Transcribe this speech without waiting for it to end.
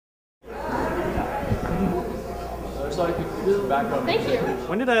Thank you.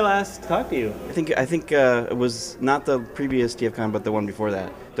 When did I last talk to you? I think it was not the previous TFcon, but the one before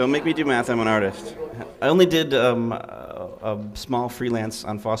that. Don't make me do math. I'm an artist. I only did a small freelance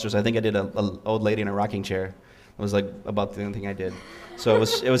on Foster's. I think I did a old lady in a rocking chair. It was like about the only thing I did. So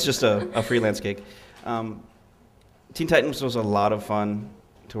it was just a freelance gig. Teen Titans was a lot of fun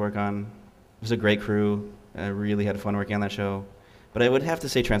to work on. It was a great crew. I really had fun working on that show. But I would have to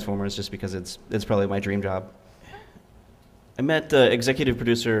say Transformers just because it's probably my dream job. I met the executive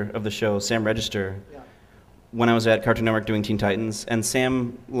producer of the show, Sam Register, when I was at Cartoon Network doing Teen Titans, and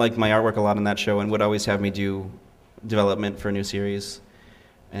Sam liked my artwork a lot on that show and would always have me do development for a new series.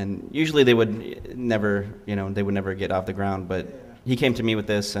 And usually they would never get off the ground, but he came to me with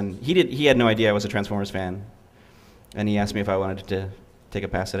this, and he had no idea I was a Transformers fan. And he asked me if I wanted to take a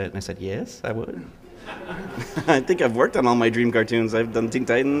pass at it, and I said, yes, I would. I think I've worked on all my dream cartoons. I've done Teen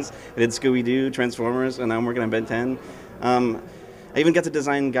Titans, I did Scooby-Doo, Transformers, and now I'm working on Ben 10. I even got to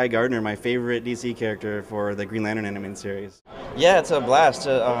design Guy Gardner, my favorite DC character, for the Green Lantern animated series. Yeah, it's a blast.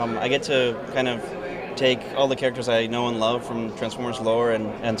 I get to kind of take all the characters I know and love from Transformers lore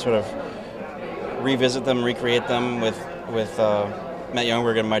and sort of revisit them, recreate them with Matt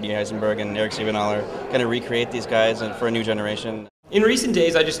Youngberg and Mighty Heisenberg and Eric Siebenaler, kind of recreate these guys for a new generation. In recent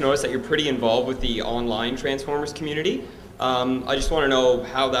days, I just noticed that you're pretty involved with the online Transformers community. I just want to know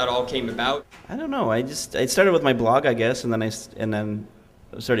how that all came about. I don't know. I started with my blog, I guess, and then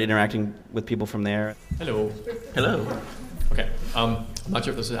started interacting with people from there. Hello. Hello. Okay. I'm not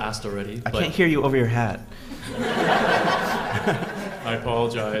sure if this was asked already. I can't hear you over your hat. I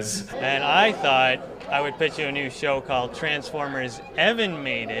apologize. And I thought I would pitch you a new show called Transformers Evan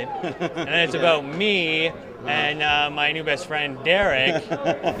Made It. And it's about me and my new best friend, Derrick.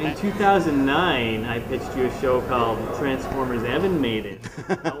 In 2009, I pitched you a show called Transformers Evan Made It.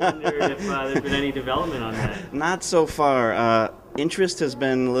 I wondered if there's been any development on that. Not so far. Interest has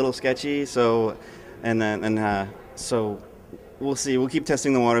been a little sketchy, so we'll see. We'll keep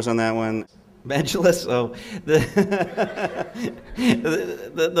testing the waters on that one. Vangelis,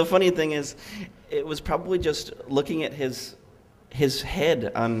 the funny thing is, it was probably just looking at his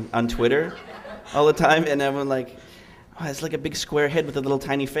head on Twitter all the time, and everyone like, oh, it's like a big square head with a little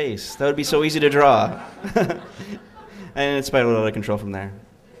tiny face. That would be so easy to draw. And it spiraled out of control from there.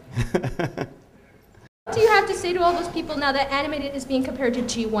 What do you have to say to all those people now that animated is being compared to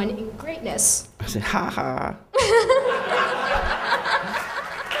G1 in greatness? I said, ha ha.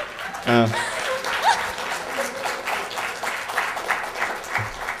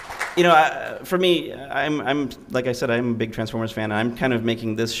 For me, I'm like I said, I'm a big Transformers fan. And I'm kind of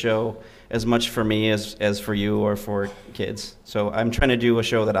making this show as much for me as for you or for kids. So I'm trying to do a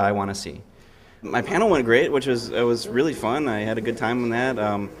show that I want to see. My panel went great, which was really fun. I had a good time on that.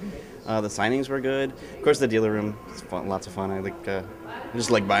 The signings were good. Of course, the dealer room is fun, lots of fun. I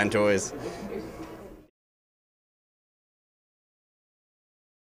just like buying toys.